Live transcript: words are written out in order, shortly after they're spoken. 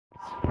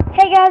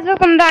Hey guys,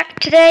 welcome back.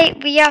 Today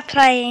we are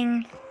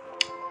playing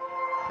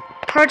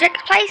Project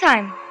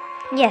Playtime.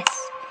 Yes.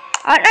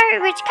 I don't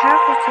know which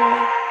character to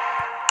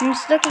be. I'm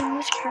just looking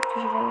which character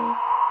to be.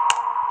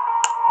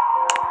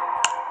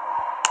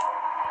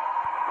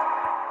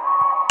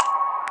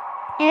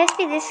 Yeah, let's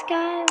be this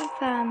guy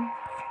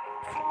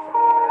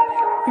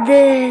with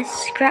the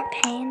scrap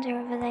hands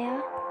or whatever they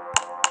are.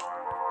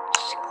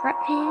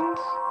 Scrap hands.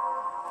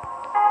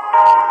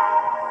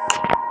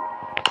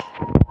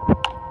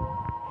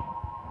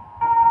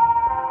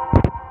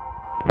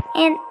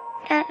 And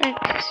that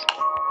looks...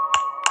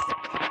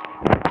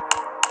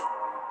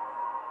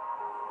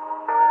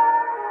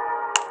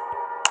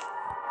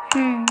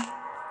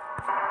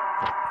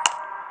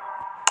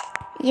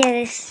 Yeah,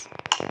 this...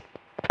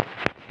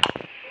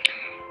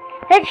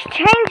 Let's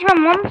change my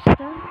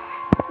monster.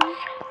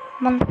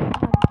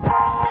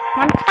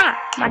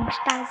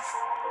 Monsters.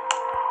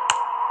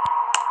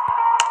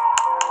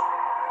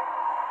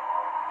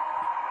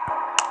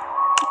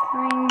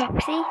 Green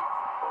boxy.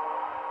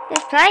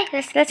 Let's play.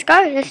 Let's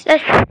go.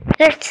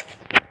 Let's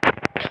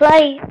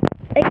play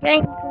a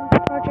game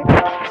called Project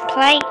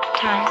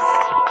Playtime.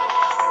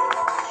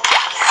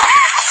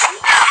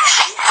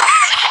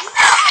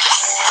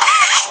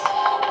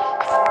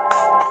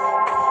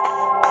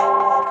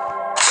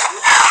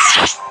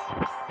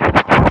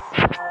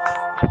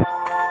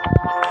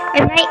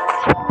 Hey mate,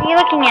 what are you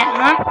looking at,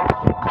 huh?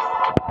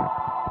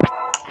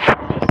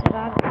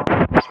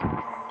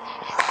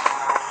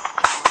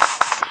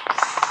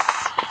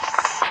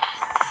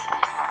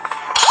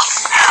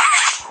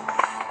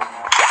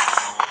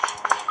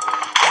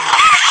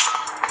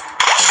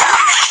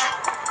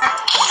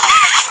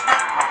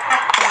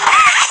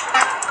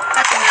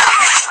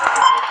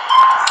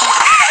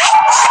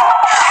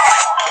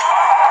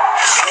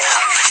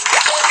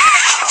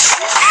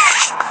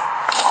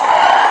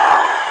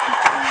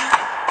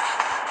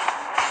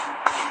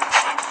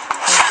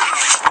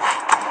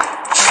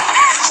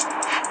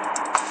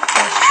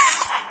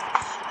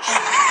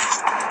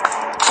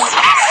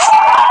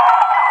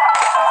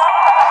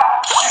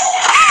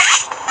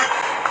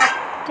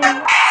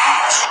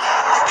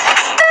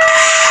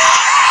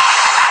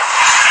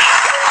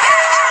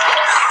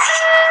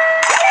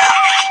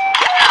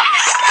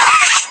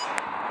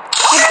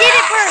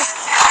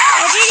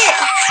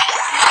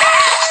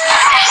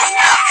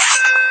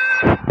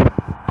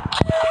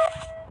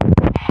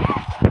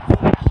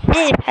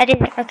 I did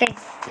it. Okay.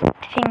 The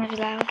thing was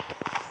loud.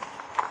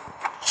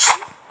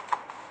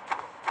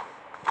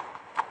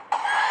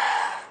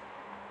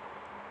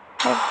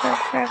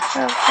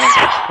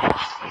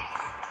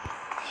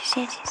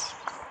 Yes.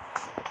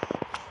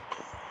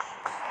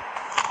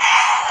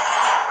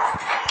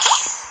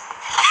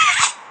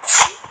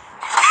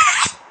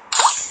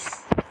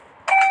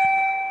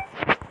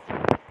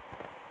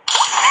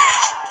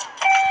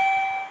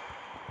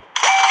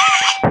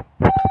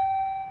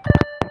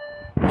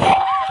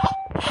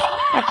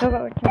 I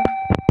forgot what to do.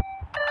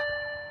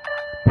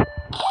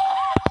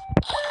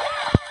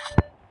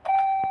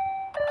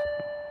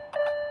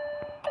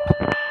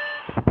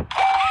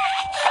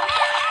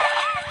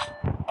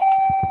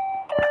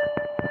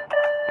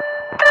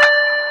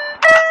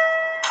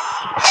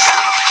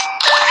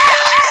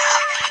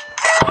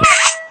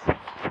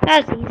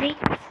 That was easy.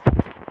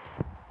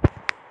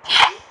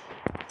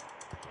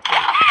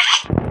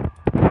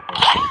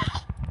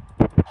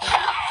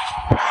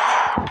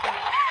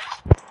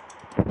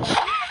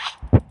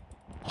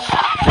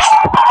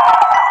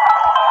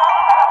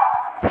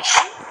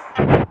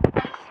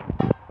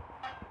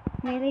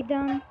 Nearly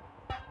done.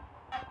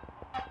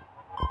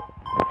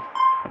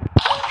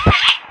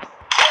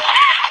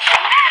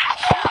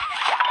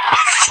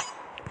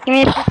 Give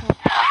me a second.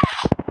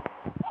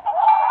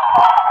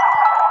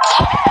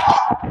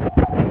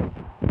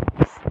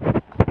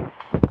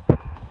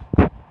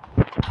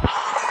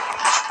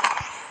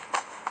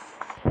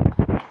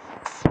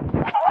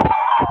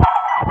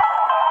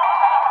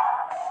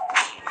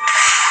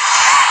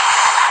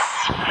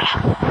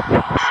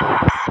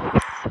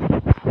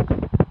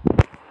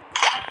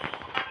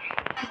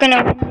 I'm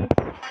gonna win this.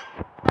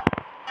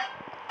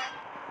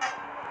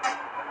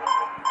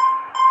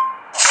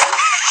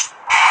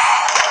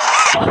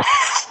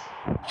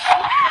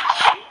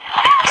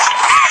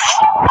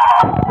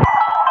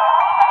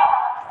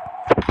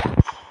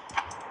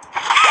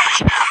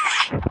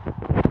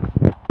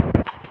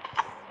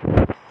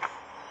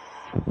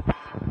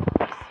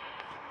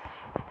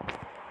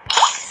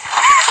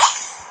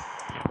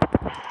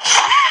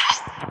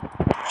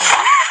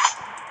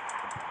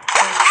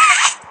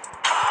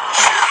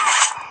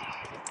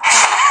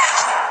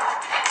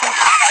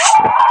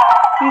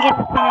 I'm getting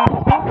the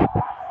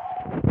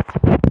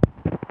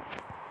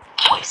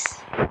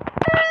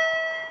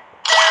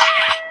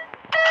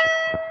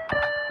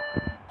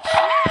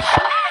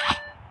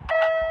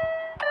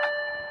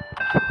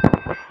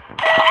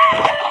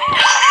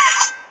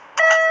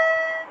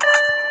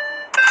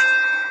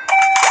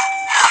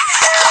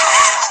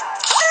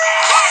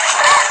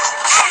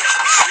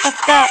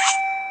What's that?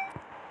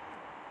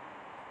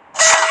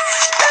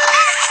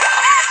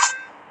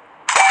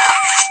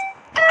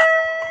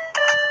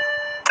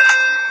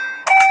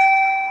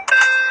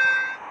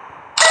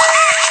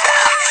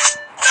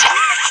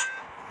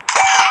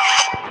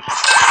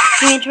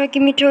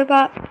 give me a toy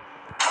pot.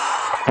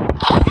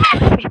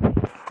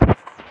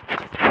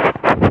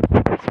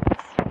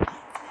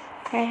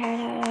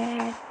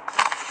 Hide.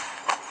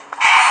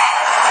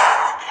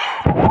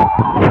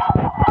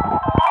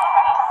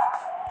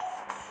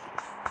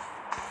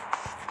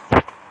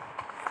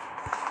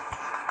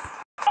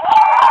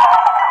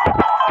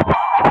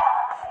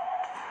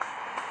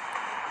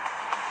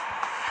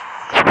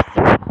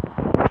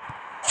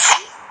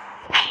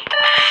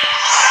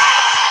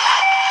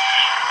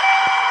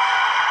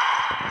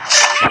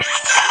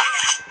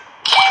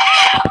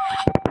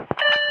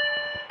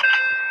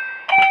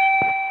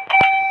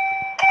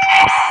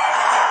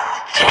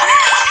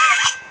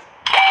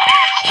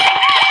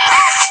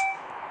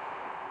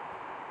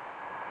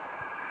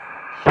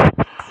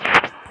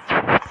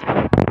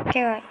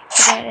 Okay, right,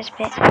 forget this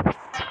bit.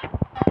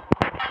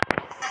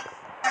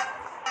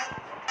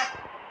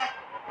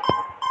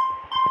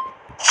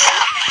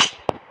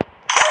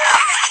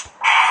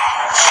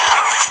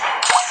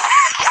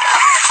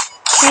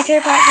 Give me a toy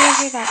pot.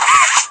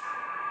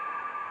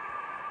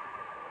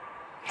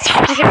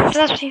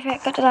 Okay,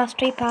 got the last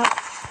tree part.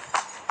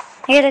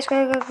 Okay, let's go.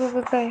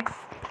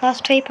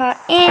 Last tree part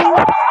in.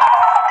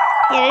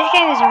 Yeah, this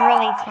game is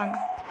really fun.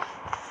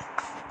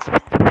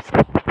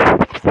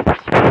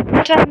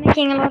 I'm trying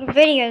making a lot of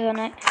videos on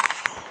it.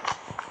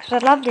 Because I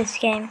love this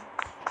game.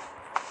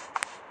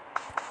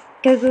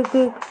 Go.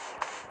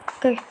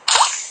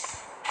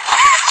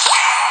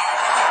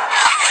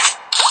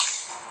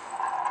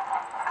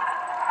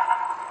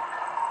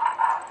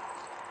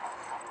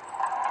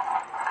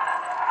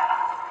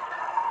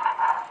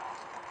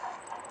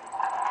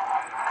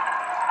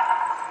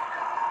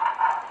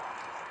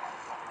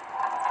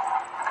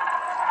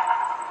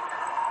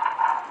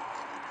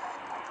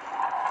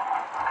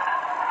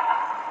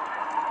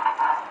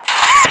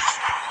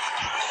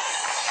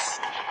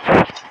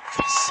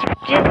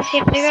 Just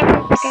hit the go.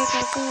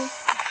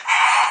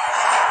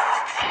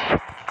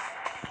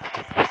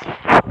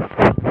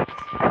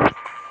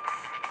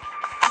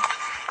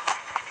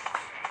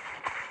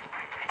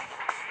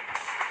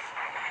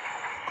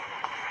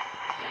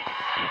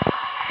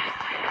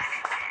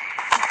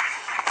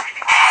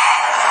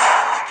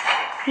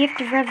 You have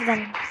to rev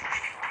them. Go.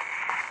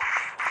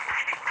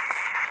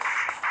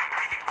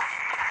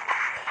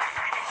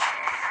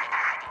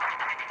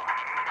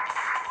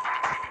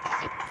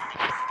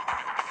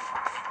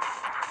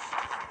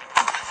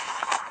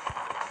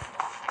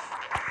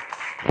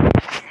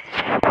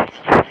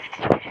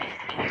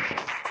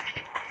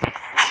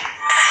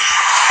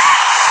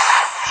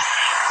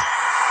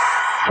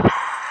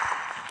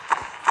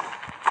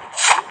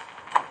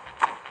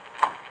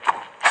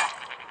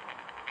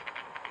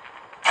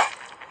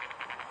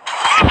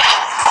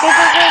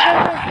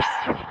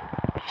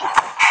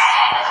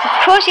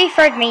 Of course he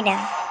threw me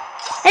down.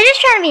 They're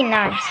just trying to be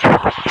nice.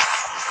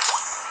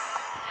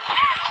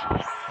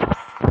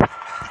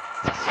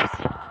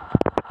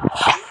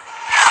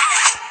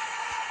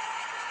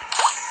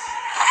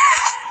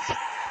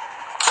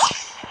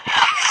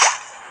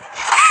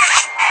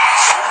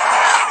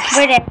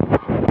 We're dead.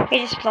 We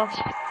just lost.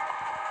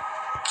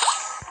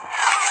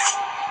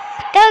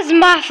 That was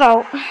my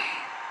fault.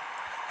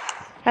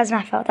 That was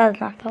my fault.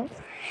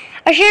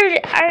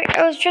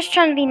 I was just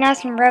trying to be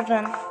nice and rev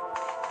them.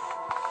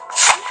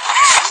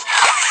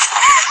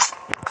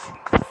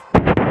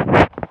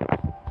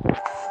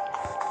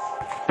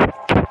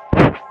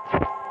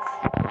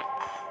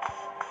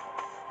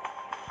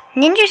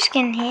 Ninja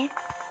skin here.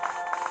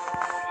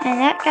 And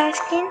that guy's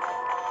skin.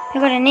 I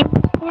got a ninja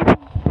skin.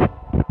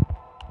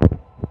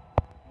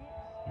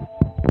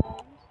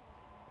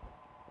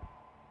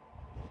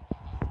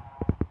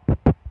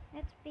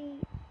 Let's be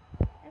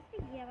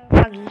yellow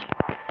buggy.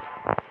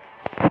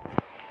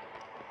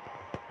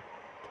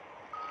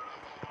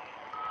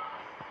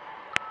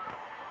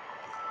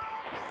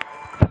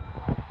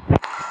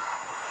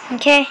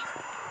 Okay.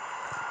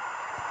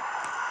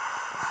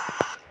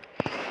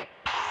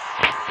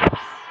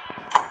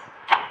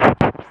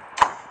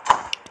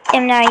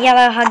 I'm now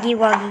yellow huggy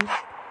wuggy.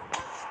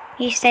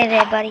 You stay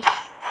there, buddy.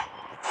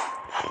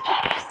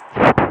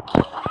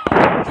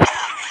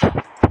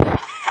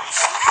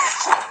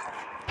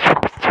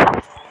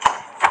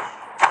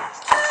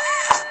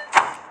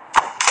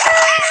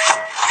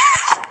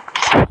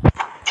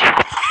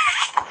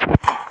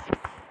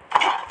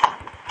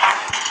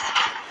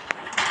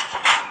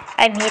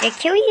 I'm here to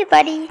kill you,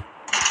 buddy.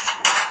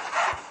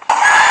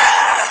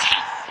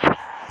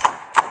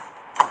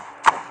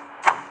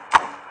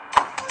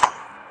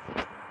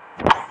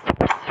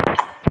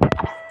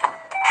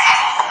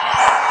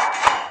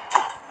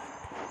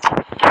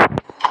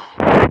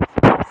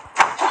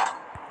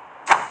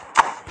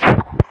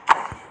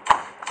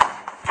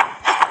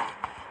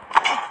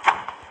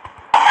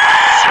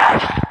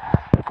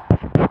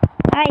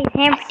 Ah, he's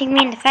hammering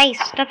me in the face.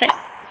 Stop it.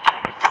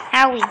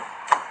 Howie.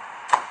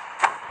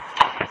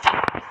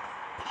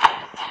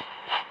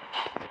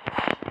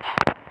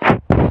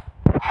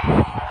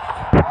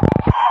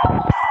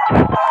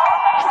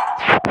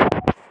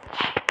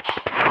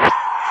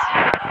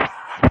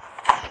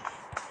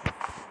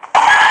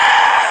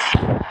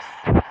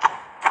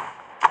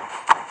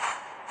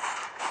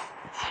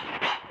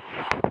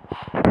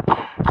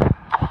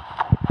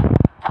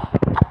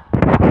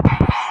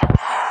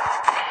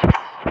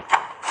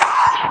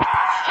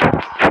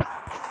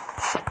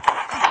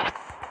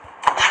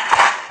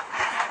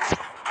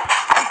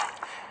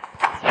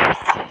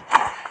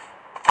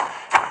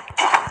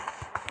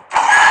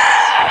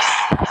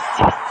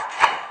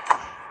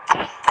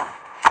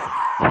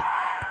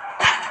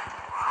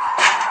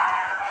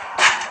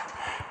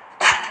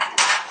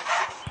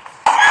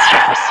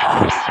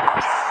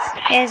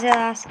 There's the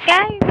last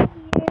guy over here.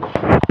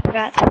 We're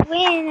about to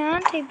win,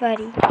 aren't we,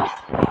 buddy?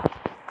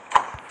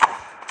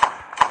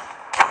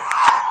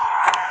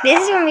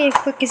 This is gonna be the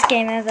quickest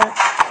game ever.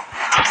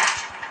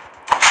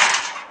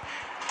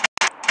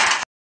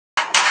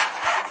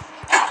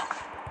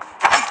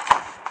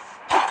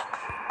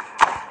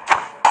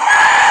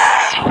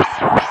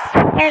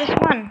 There's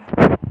one.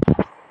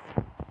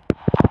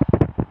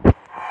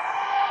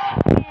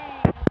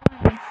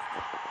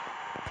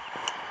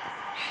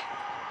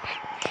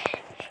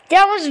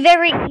 That was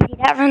very easy.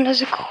 That run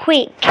was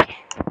quick.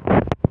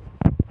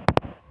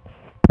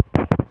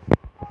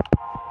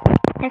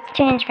 Let's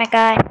change my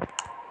guy.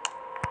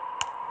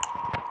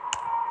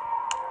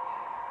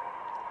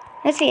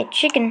 Let's see a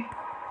chicken.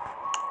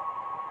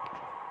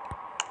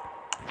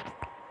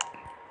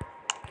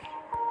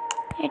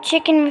 A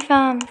chicken with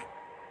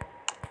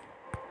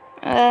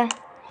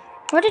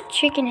what did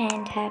chicken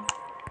hand have?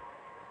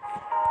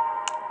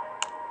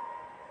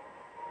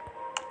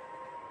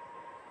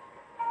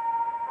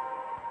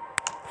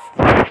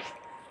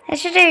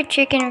 Let's just do a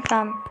chicken with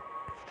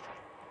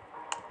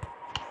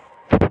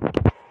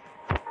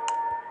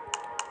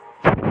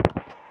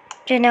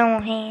the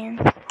normal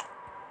hands.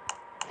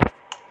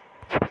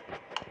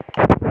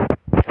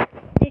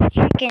 The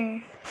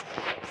chicken.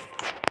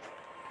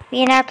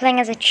 We are now playing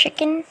as a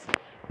chicken.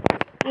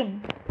 We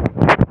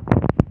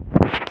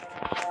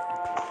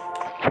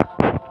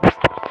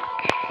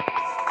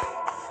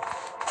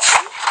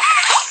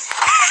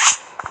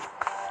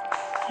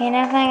are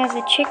now playing as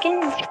a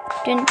chicken.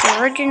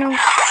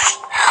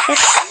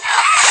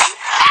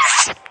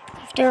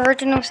 The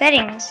original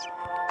settings.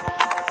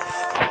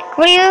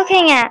 What are you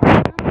looking at?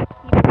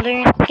 You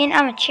balloon skin?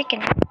 I'm a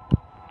chicken. I'm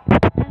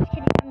just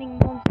kidding. I'm being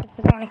monster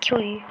because I want to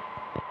kill you.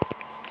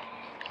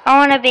 I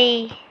want to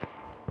be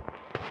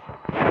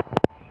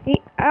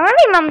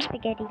Mum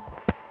Spaghetti.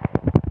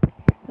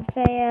 With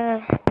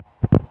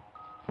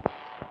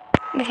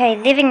a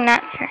living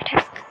nightmare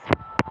attack.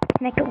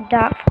 Make it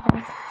dark for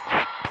them.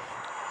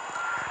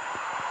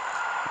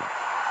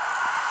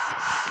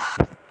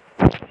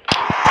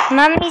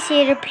 Mummy's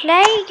here to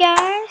play,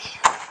 guys.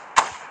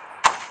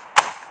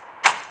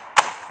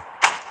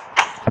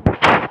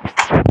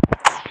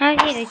 I'm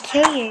here to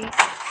kill you.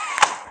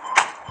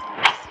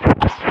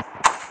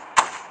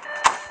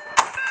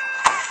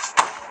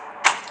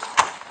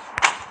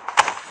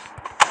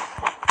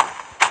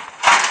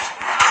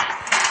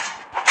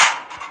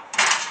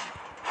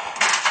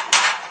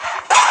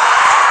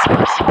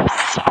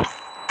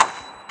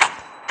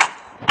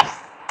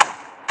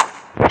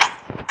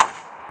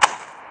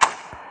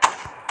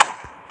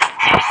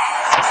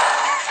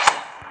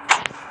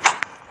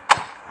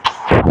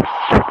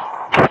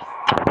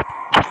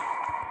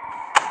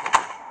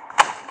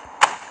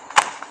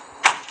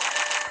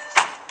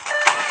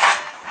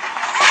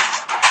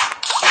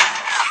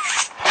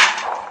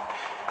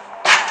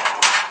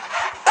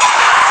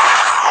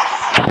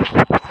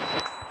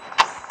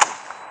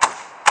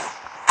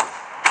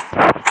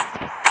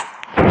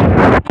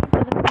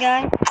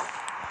 Guy,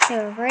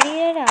 you're ready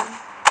to die.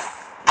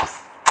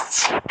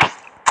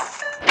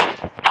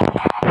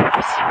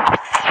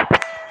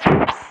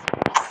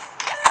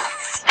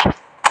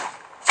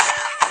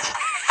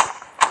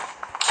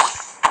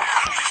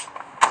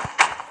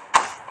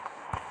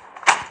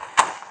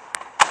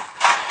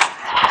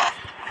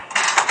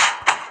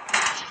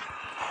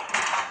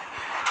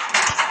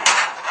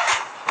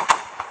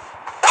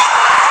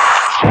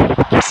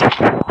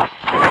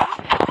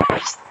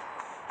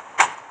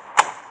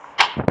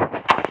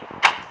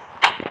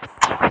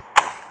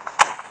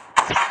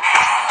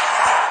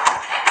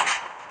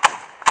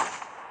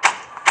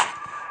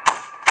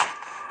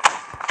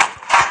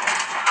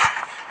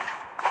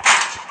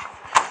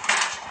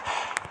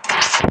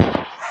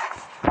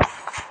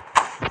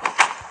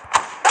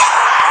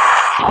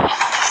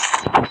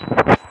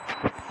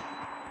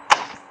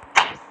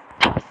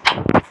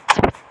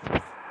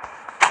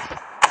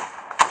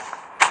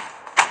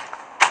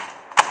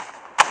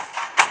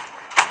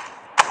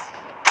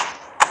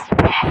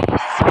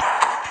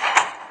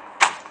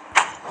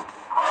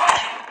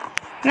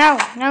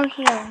 No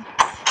healing.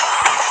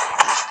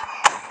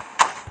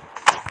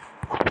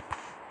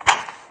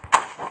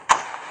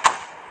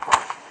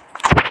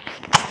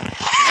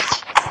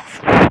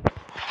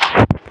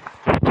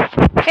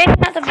 Fish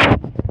not the blue.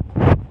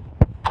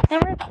 Why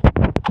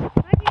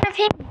do you have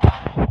him?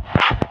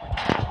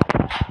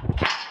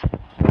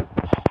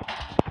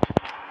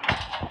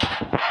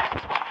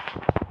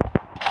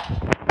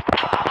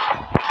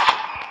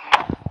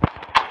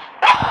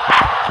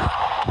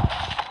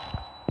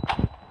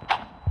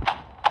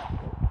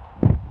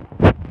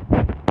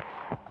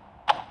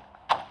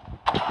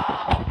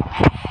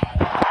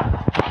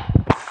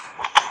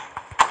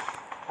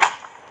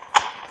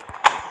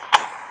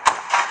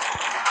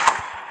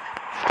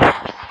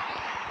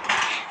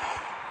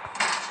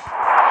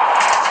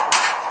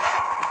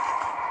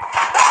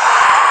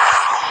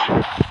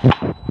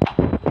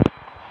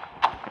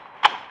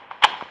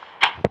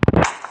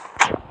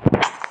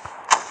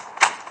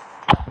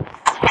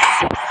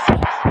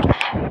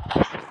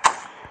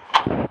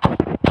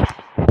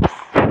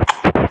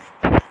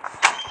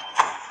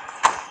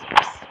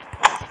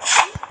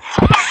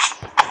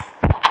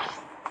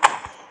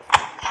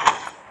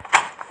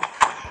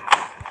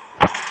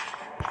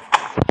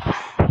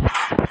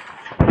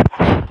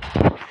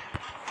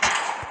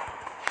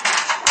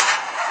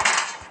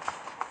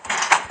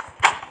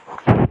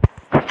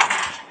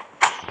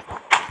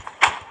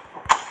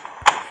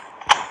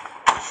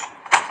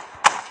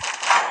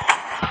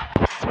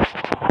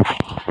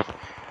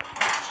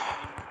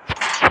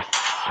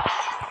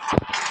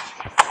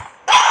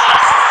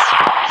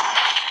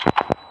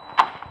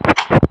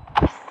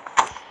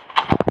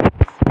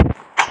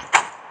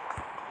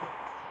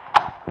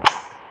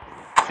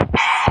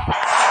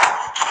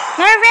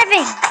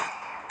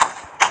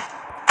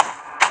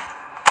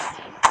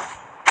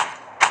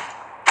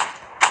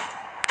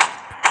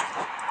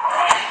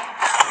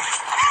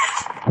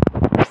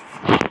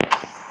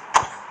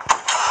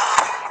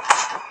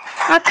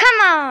 Oh, come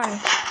on!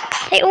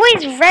 They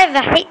always rev.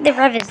 I hate the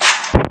revers.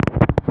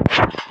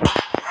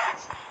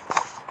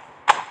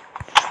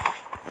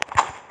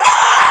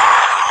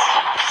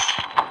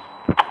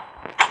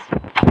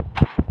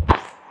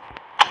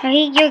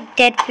 Okay, you're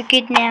dead for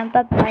good now.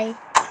 Bye-bye.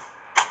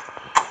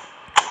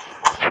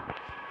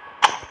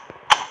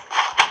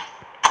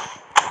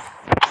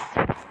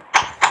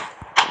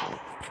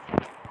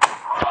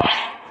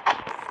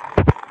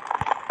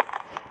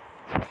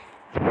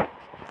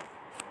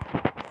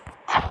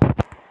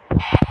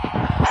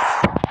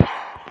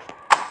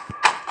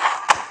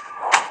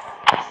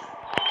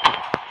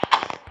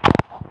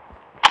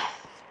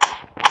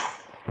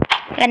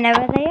 I know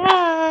where they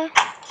are.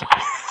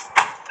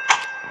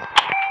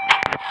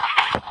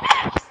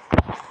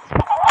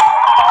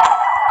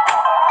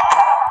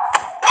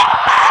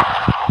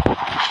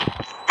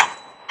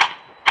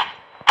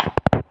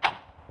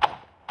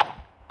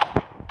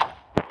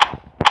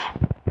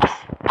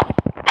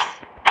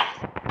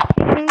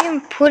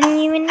 I'm putting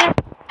you in there.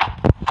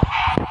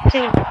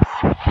 So.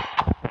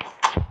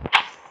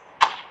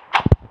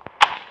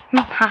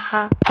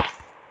 Haha.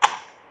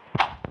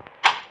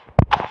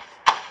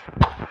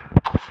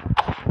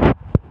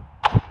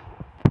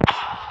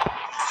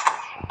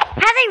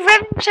 How are they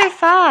revving so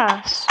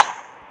fast?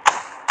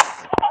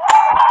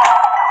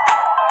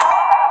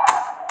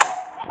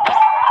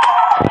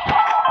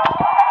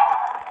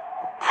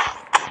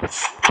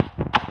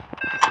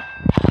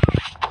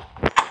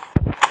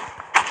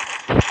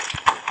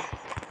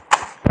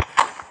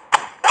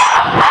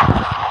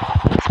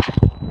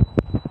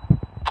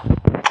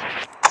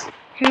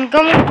 I'm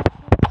going.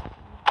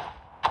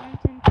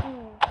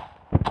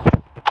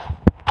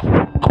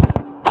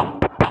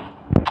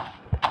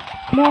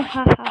 More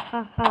ha ha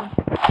ha ha.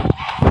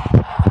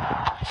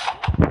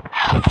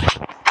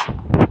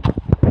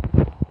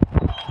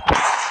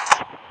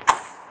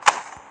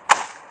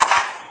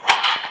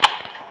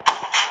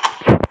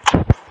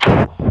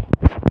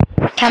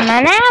 Come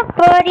on out,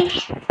 buddy.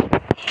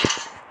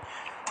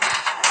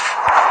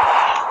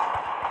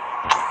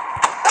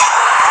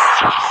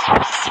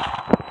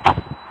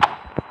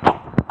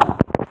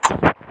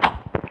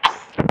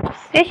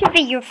 This should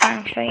be your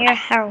function, your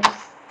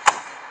health.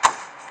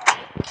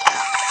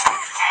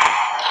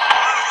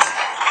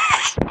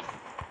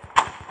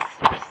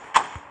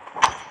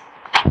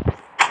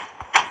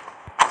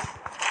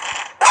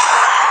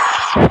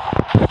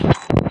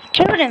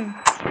 Killed him.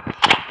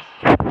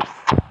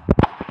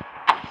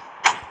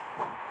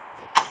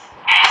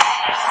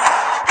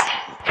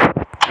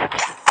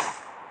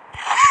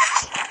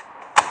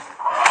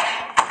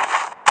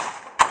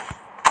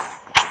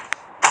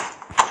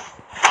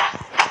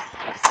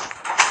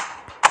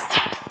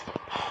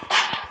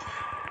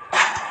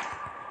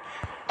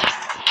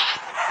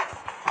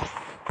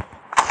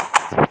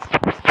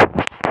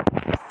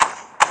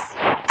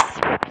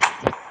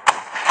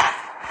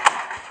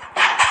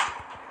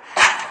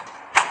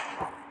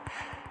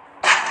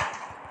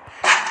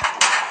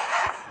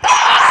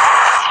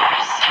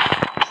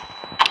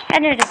 I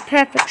know the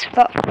perfect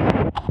spot.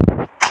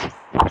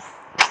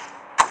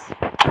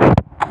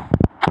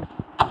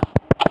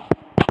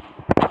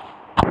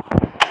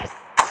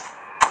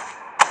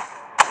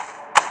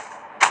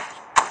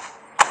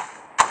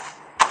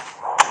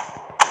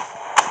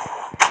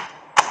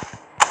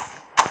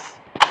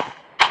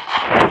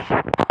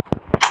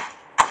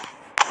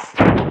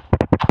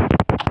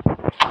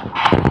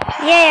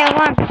 Yeah, I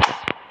won.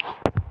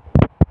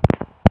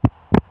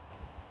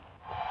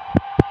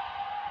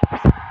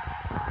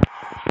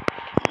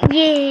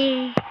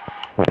 Yay!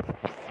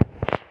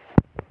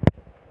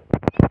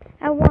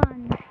 I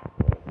won.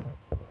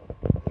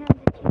 Time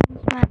to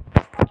change my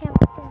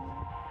character.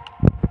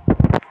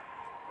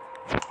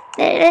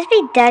 Let's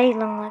be Daddy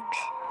Longlegs.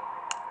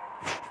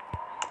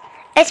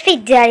 Let's be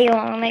Daddy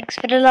Longlegs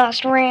for the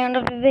last round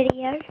of the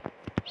video,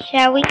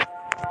 shall we?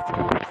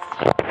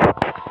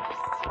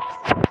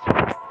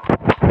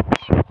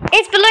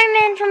 It's Balloon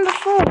Man from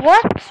before.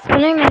 What?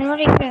 Balloon Man, what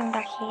are you doing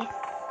back here?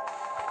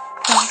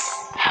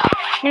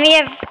 Then we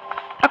have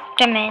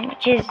Octoman,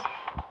 which is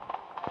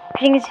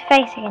putting his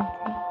face against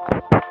me.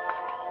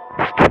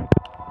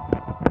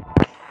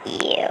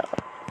 Ew,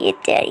 you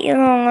Daddy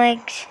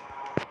Longlegs.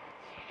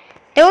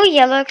 They're all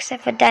yellow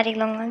except for Daddy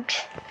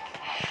Longlegs.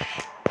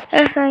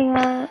 Okay,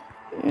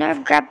 no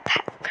grab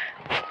pack.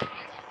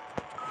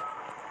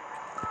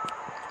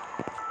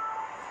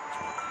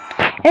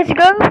 Let's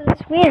go,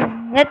 let's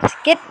win. Let's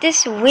get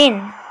this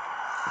win.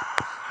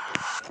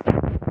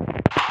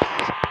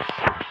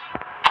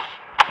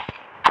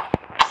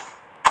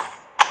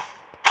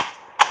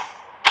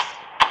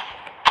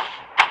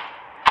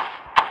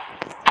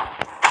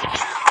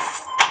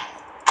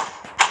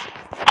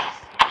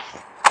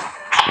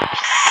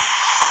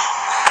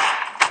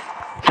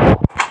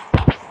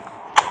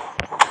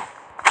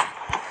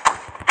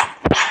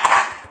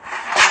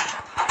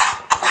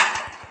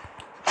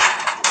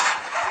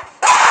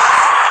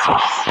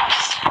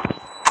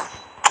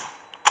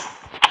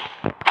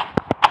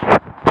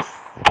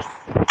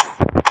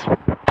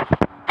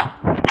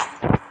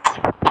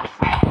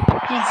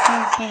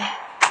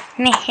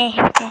 That's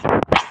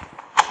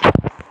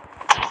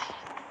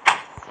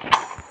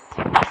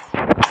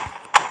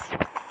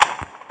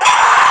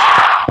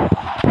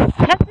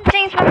the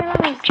thing for me,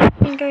 let me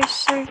jump and go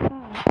so far.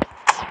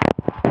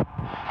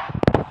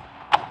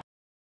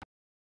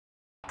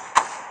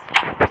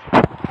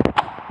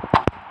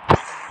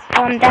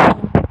 Oh, I'm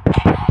down.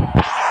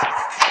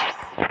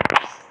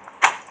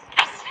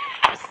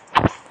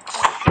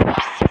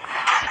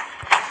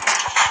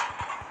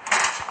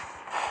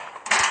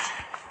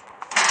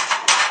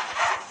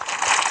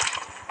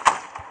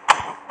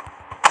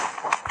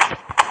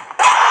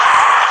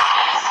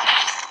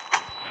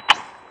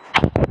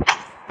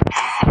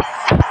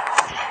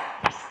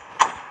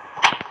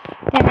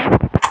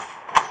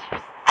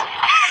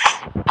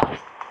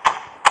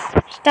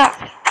 Stop.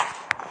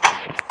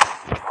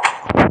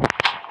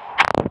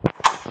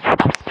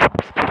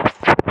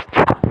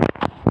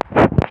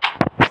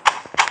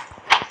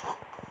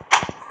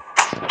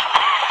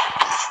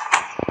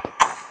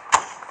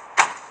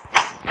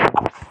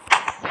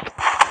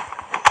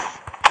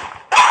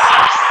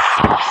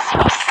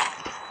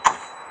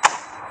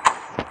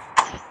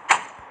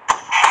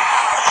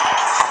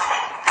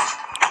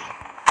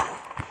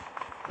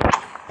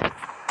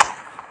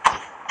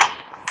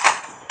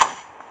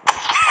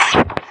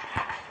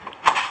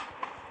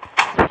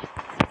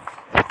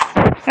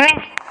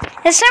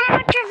 There's so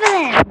much of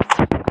them.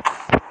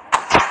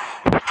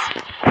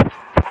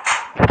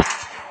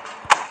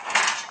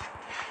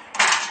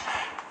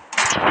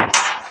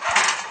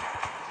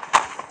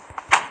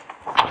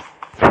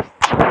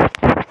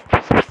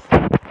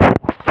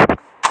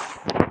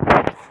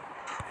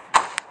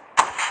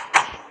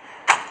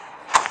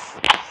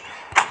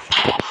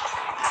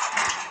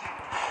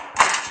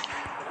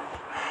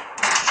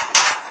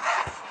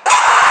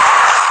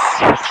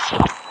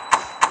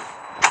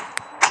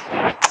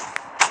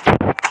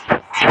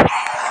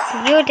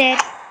 You're dead.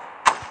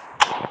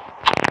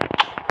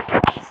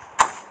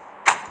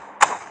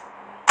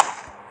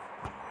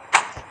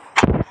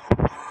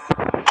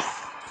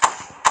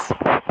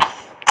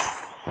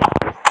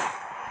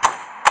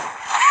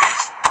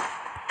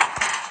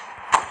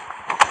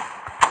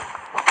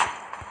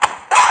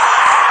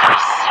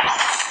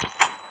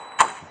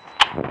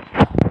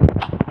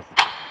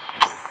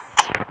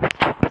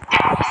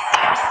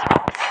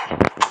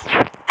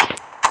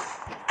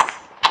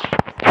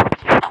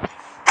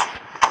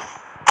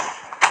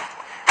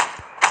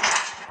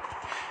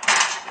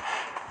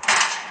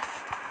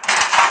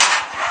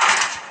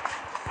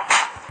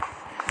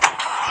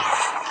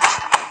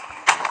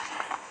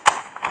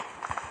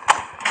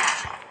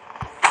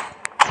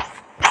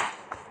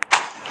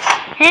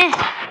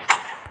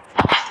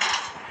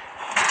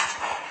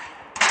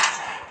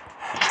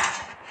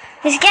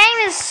 This game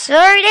is so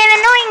damn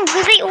annoying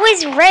because they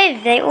always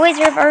rev. They always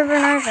rev over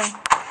and over.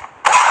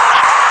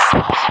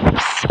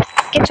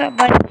 Get up,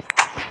 buddy.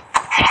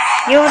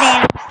 You're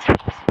down.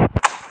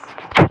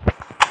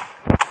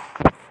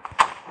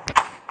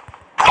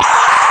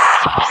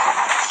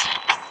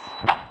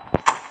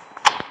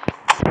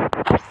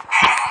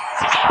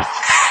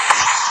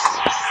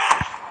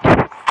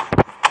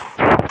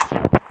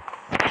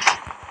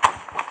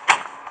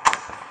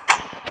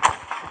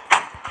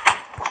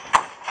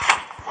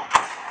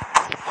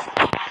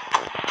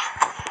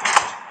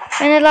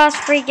 And the last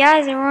 3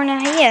 guys are on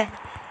out here,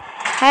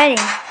 hiding.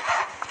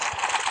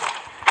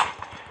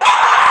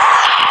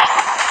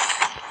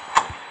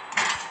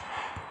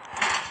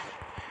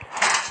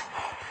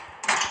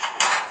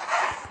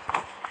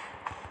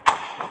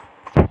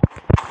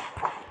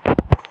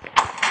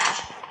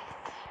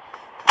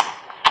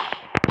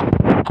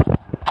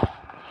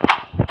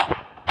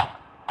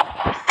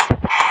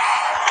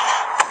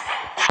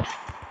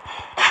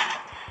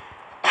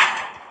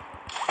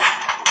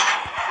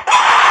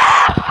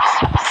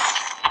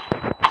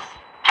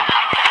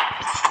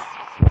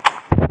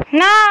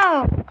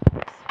 No!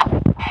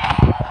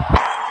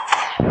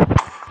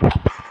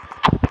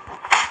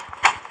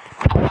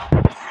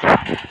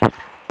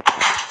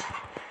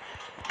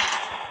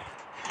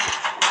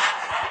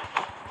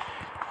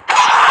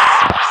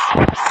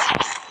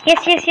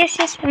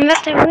 Yes, I'm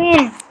about to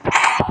win.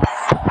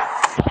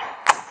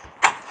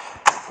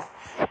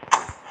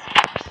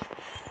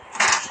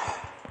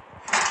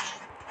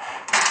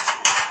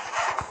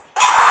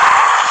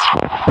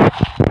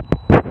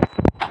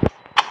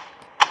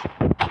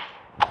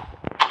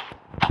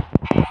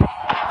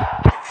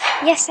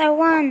 Yes, I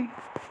won.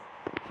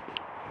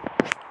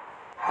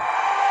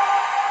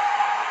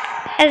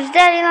 As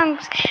Daddy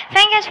Longs.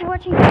 Thank you guys for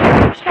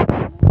watching.